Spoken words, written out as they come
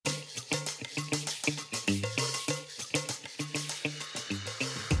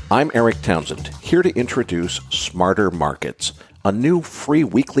I'm Eric Townsend, here to introduce Smarter Markets, a new free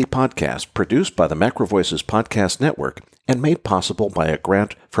weekly podcast produced by the MacroVoices Podcast Network and made possible by a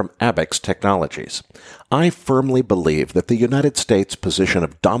grant from Abex Technologies. I firmly believe that the United States' position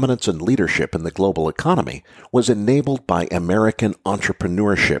of dominance and leadership in the global economy was enabled by American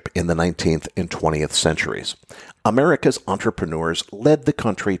entrepreneurship in the 19th and 20th centuries. America's entrepreneurs led the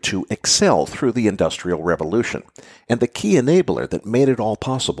country to excel through the Industrial Revolution, and the key enabler that made it all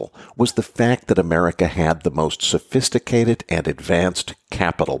possible was the fact that America had the most sophisticated and advanced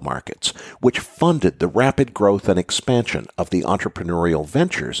capital markets, which funded the rapid growth and expansion of the entrepreneurial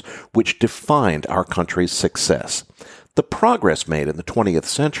ventures which defined our country's success. The progress made in the 20th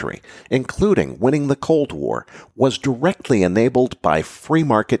century, including winning the Cold War, was directly enabled by free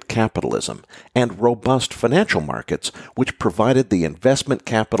market capitalism and robust financial markets which provided the investment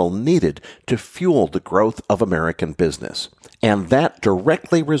capital needed to fuel the growth of American business. And that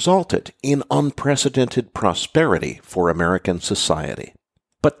directly resulted in unprecedented prosperity for American society.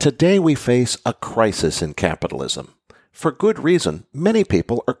 But today we face a crisis in capitalism. For good reason, many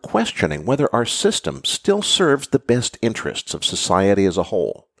people are questioning whether our system still serves the best interests of society as a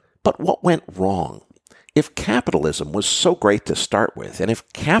whole. But what went wrong? If capitalism was so great to start with, and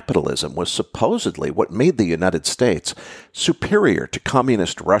if capitalism was supposedly what made the United States superior to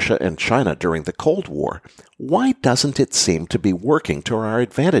communist Russia and China during the Cold War, why doesn't it seem to be working to our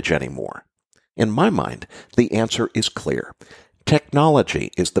advantage anymore? In my mind, the answer is clear.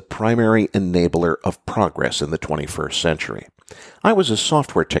 Technology is the primary enabler of progress in the 21st century. I was a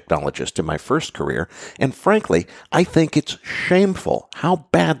software technologist in my first career, and frankly, I think it's shameful how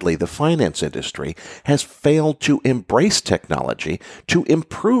badly the finance industry has failed to embrace technology to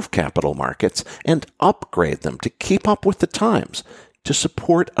improve capital markets and upgrade them to keep up with the times, to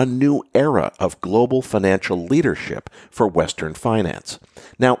support a new era of global financial leadership for Western finance.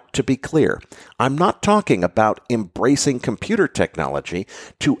 Now, to be clear, I'm not talking about embracing computer technology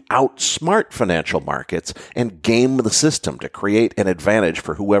to outsmart financial markets and game the system to create an advantage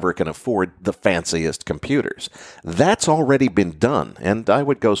for whoever can afford the fanciest computers. That's already been done, and I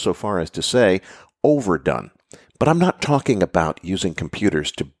would go so far as to say overdone. But I'm not talking about using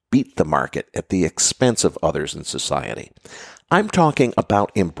computers to beat the market at the expense of others in society. I'm talking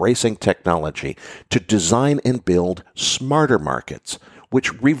about embracing technology to design and build smarter markets,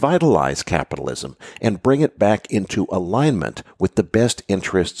 which revitalize capitalism and bring it back into alignment with the best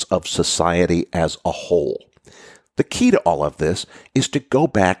interests of society as a whole. The key to all of this is to go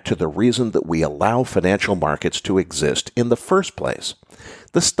back to the reason that we allow financial markets to exist in the first place.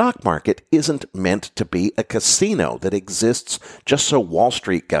 The stock market isn't meant to be a casino that exists just so Wall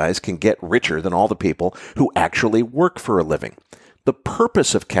Street guys can get richer than all the people who actually work for a living. The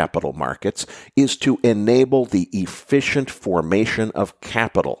purpose of capital markets is to enable the efficient formation of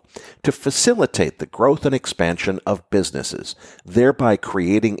capital, to facilitate the growth and expansion of businesses, thereby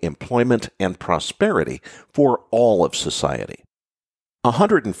creating employment and prosperity for all of society.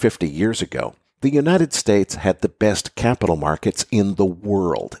 150 years ago, the United States had the best capital markets in the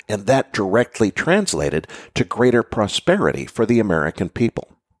world, and that directly translated to greater prosperity for the American people.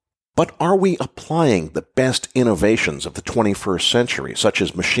 But are we applying the best innovations of the 21st century, such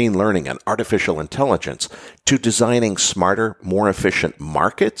as machine learning and artificial intelligence, to designing smarter, more efficient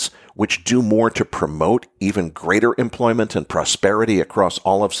markets, which do more to promote even greater employment and prosperity across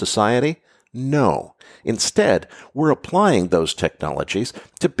all of society? No. Instead, we're applying those technologies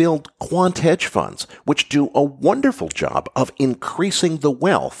to build quant hedge funds, which do a wonderful job of increasing the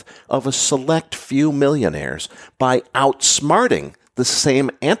wealth of a select few millionaires by outsmarting the same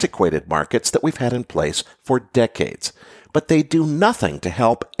antiquated markets that we've had in place for decades. But they do nothing to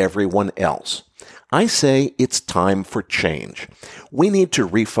help everyone else. I say it's time for change. We need to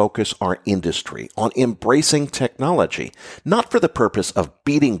refocus our industry on embracing technology, not for the purpose of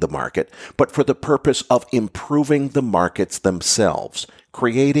beating the market, but for the purpose of improving the markets themselves,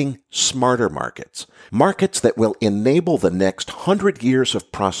 creating smarter markets. Markets that will enable the next 100 years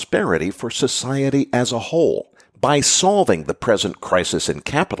of prosperity for society as a whole, by solving the present crisis in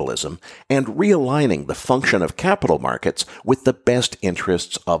capitalism and realigning the function of capital markets with the best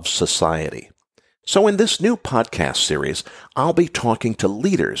interests of society. So in this new podcast series, I'll be talking to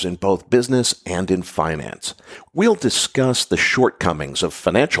leaders in both business and in finance. We'll discuss the shortcomings of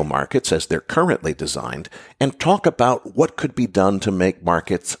financial markets as they're currently designed and talk about what could be done to make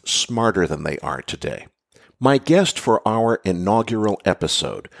markets smarter than they are today. My guest for our inaugural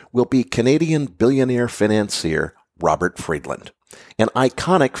episode will be Canadian billionaire financier Robert Friedland, an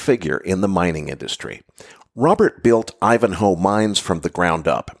iconic figure in the mining industry. Robert built Ivanhoe Mines from the ground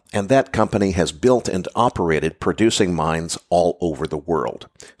up and that company has built and operated producing mines all over the world.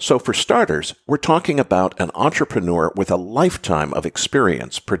 So for starters, we're talking about an entrepreneur with a lifetime of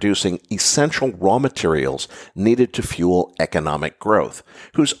experience producing essential raw materials needed to fuel economic growth,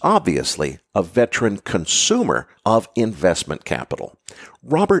 who's obviously a veteran consumer of investment capital.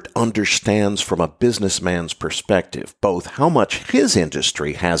 Robert understands from a businessman's perspective both how much his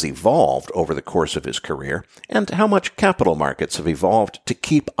industry has evolved over the course of his career and how much capital markets have evolved to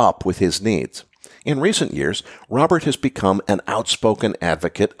keep up with his needs. In recent years, Robert has become an outspoken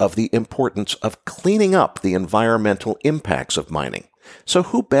advocate of the importance of cleaning up the environmental impacts of mining. So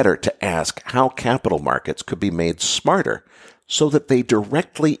who better to ask how capital markets could be made smarter so that they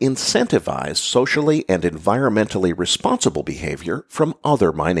directly incentivize socially and environmentally responsible behavior from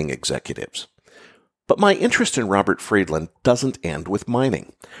other mining executives? But my interest in Robert Friedland doesn't end with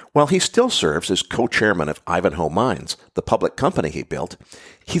mining. While he still serves as co-chairman of Ivanhoe Mines, the public company he built,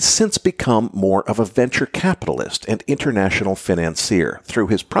 he's since become more of a venture capitalist and international financier through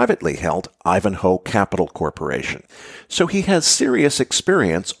his privately held Ivanhoe Capital Corporation. So he has serious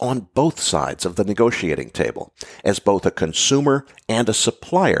experience on both sides of the negotiating table, as both a consumer and a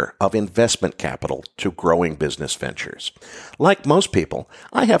supplier of investment capital to growing business ventures. Like most people,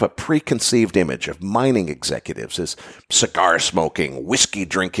 I have a preconceived image of mining executives as cigar-smoking,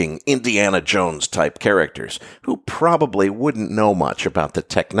 whiskey-drinking, Indiana Jones-type characters who probably wouldn't know much about the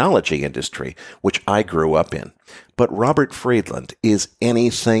technology industry, which I grew up in. But Robert Friedland is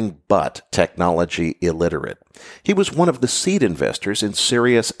anything but technology illiterate. He was one of the seed investors in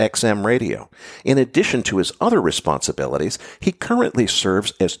Sirius XM Radio. In addition to his other responsibilities, he currently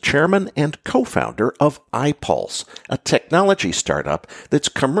serves as chairman and co-founder of iPulse, a technology startup that's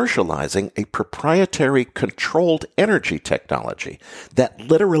commercializing a proprietary controlled energy technology that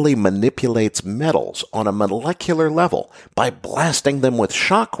literally manipulates metals on a molecular level by blasting them with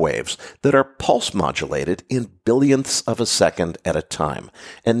shock waves that are pulse modulated in billionths of a second at a time,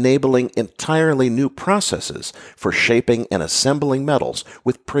 enabling entirely new processes for shaping and assembling metals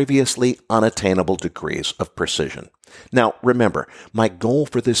with previously unattainable degrees of precision. Now, remember, my goal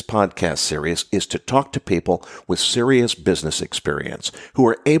for this podcast series is to talk to people with serious business experience who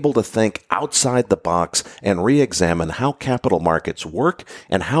are able to think outside the box and re-examine how capital markets work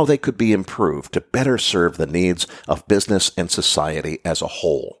and how they could be improved to better serve the needs of business and society as a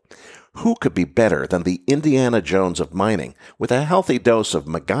whole. Who could be better than the Indiana Jones of mining with a healthy dose of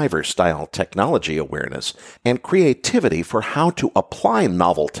MacGyver-style technology awareness and creativity for how to apply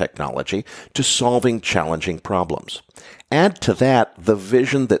novel technology to solving challenging problems? Add to that the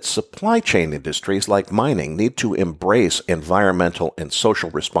vision that supply chain industries like mining need to embrace environmental and social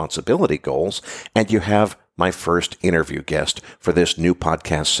responsibility goals, and you have my first interview guest for this new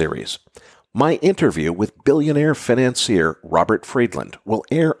podcast series. My interview with billionaire financier Robert Friedland will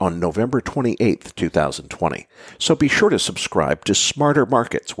air on November 28, 2020. So be sure to subscribe to Smarter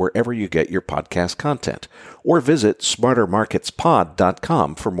Markets wherever you get your podcast content, or visit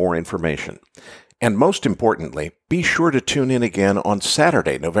smartermarketspod.com for more information. And most importantly, be sure to tune in again on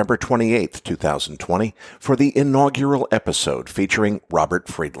Saturday, November 28, 2020, for the inaugural episode featuring Robert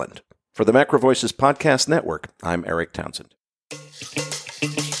Friedland. For the Macro Voices Podcast Network, I'm Eric Townsend.